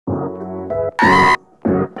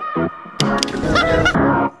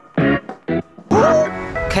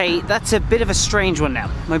Okay, that's a bit of a strange one now.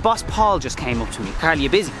 My boss Paul just came up to me. Carl, you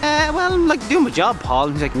busy? Well, I'm like doing my job, Paul.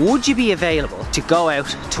 And he's like, would you be available to go out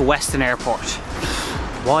to Weston Airport?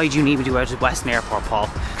 Why do you need me to go out to Weston Airport, Paul?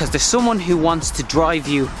 Because there's someone who wants to drive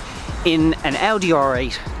you in an Audi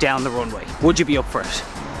R8 down the runway. Would you be up for it?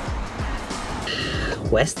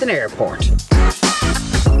 Weston Airport.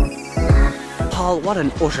 Paul, what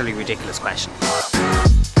an utterly ridiculous question.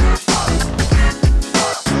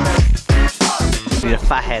 Need a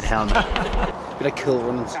fat head helmet. Bit of cool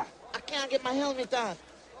runnings. I can't get my helmet on.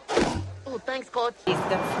 Oh, thanks, coach. Is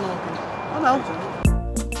that smoking? Oh no.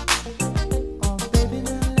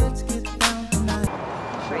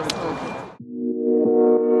 Try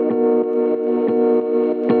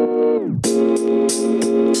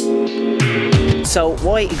smoking. So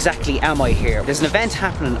why exactly am I here? There's an event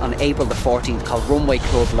happening on April the 14th called Runway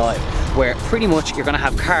Club Live, where pretty much you're going to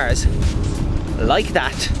have cars like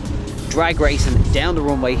that drag racing down the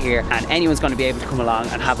runway here, and anyone's going to be able to come along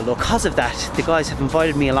and have a look. Because of that, the guys have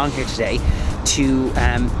invited me along here today to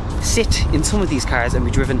sit in some of these cars and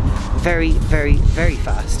be driven very, very, very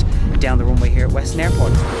fast down the runway here at Weston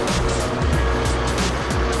Airport.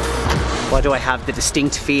 Why do I have the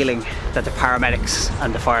distinct feeling that the paramedics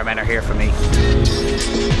and the firemen are here for me?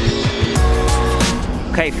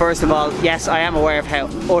 Okay, first of all, yes, I am aware of how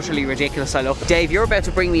utterly ridiculous I look. Dave, you're about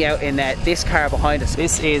to bring me out in this car behind us.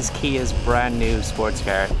 This is Kia's brand new sports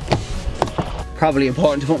car. Probably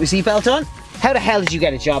important to put my seatbelt on. How the hell did you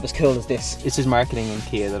get a job as cool as this? This is marketing in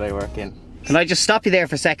Kia that I work in. Can I just stop you there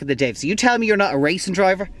for a second, Dave? So you tell me you're not a racing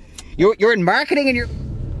driver? You're in marketing and you're...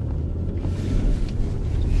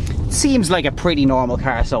 Seems like a pretty normal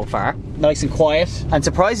car so far. Nice and quiet and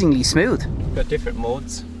surprisingly smooth. We've got different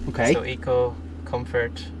modes. Okay. So Eco,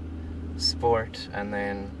 Comfort, Sport, and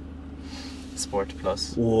then Sport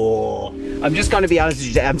Plus. Whoa. I'm just going to be honest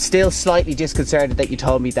with you, I'm still slightly disconcerted that you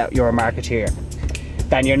told me that you're a marketeer.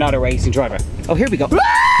 Then you're not a racing driver. Oh, here we go.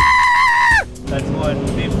 That's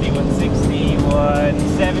 150, 160,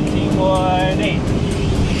 170, 180.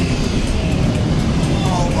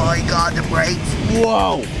 Oh my god, the brakes.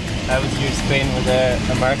 Whoa. That was your spin with a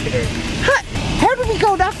marketer. How did we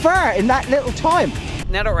go that far in that little time?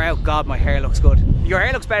 Now that we're out, God, my hair looks good. Your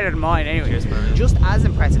hair looks better than mine anyway. Just as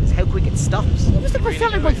impressive as how quick it stops. It was like I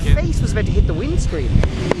felt like my face was about to hit the windscreen.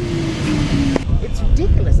 It's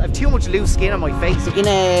ridiculous. I have too much loose skin on my face. In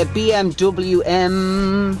a BMW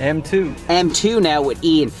M2 now with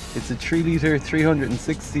Ian. It's a 3 litre,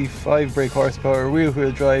 365 brake horsepower, wheel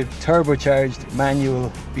drive, turbocharged,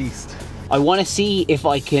 manual beast. I want to see if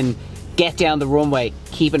I can get down the runway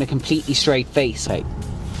keeping a completely straight face. Okay.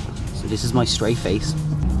 So this is my straight face.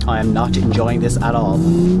 I am not enjoying this at all.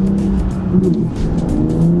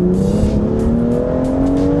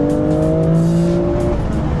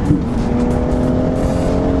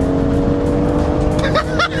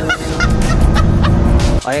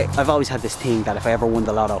 I've always had this thing that if I ever won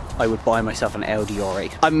the lotto, I would buy myself an Audi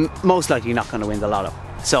R8. I'm most likely not going to win the lotto.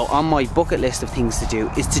 So on my bucket list of things to do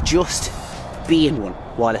is to just be in one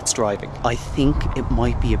while it's driving. I think it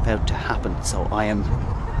might be about to happen, so I am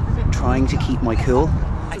trying to keep my cool.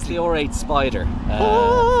 It's the R8 Spyder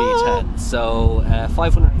V10, so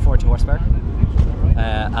 540 horsepower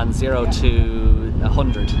and 0 to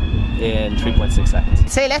 100 in 3.6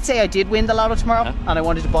 seconds. Let's say I did win the lotto tomorrow and I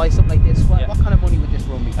wanted to buy something like this. What kind of money would this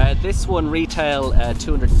run me? This one retail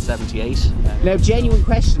 278. Now, genuine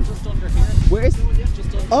question. Just under here. Where is?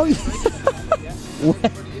 Just under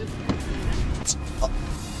Oh,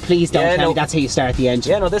 please don't tell me that's how you start the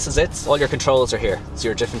engine. Yeah, no, this is it. All your controls are here. So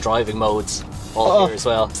your different driving modes, all here as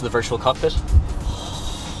well. It's the virtual cockpit.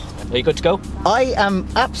 Are you good to go? I am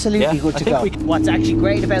absolutely good to go. What's actually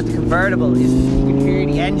great about the convertible is you can hear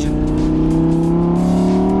the engine.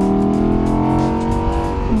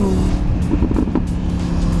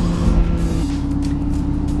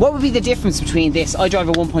 What would be the difference between this? I drive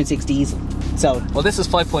a 1.6 diesel. So, well, this is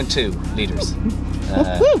 5.2 litres.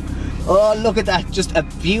 Oh, look at that. Just a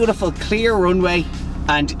beautiful, clear runway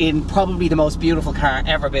and in probably the most beautiful car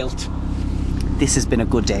ever built. This has been a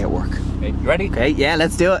good day at work. Okay, you ready? Okay, yeah,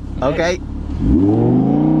 let's do it. Okay.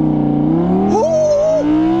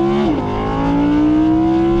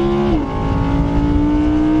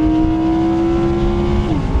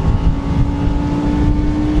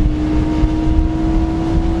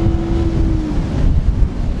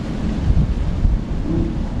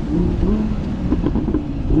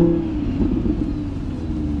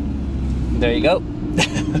 There you go.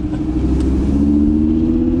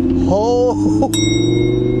 Oh!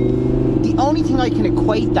 The only thing I can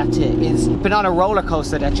equate that to is been on a roller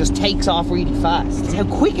coaster that just takes off really fast. It's how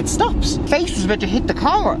quick it stops. Face is about to hit the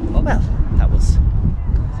camera. Oh well, that was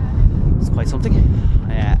quite something.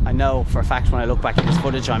 I know for a fact when I look back at this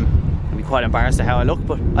footage I'm going to be quite embarrassed at how I look,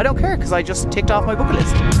 but I don't care because I just ticked off my bucket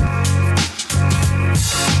list.